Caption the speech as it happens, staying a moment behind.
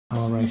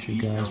Alright you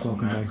guys,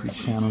 welcome back to the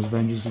channel.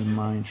 Vengeance is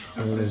Mine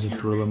trailer is a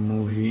thriller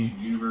movie.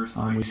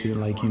 We see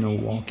like,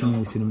 walking,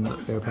 we see them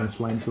airplane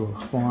flying through a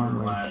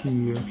farm right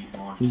here.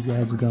 These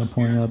guys are gonna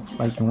point up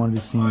like in one of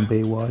the scenes in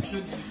Baywatch.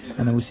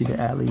 And then we see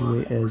the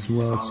alleyway as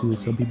well too.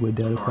 Some people are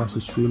dead across the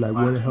street, like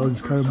what the hell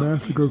is this kind of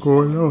massacre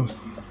going on?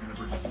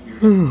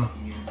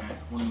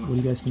 What do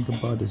you guys think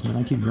about this, man?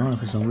 I keep yawning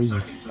for some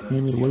reason.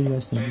 Anyway, what do you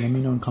guys think? Let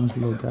me know in the comments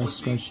below, guys.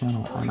 Subscribe to the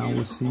channel, and I will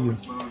see you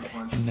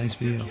in the next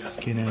video.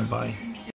 Okay then, bye.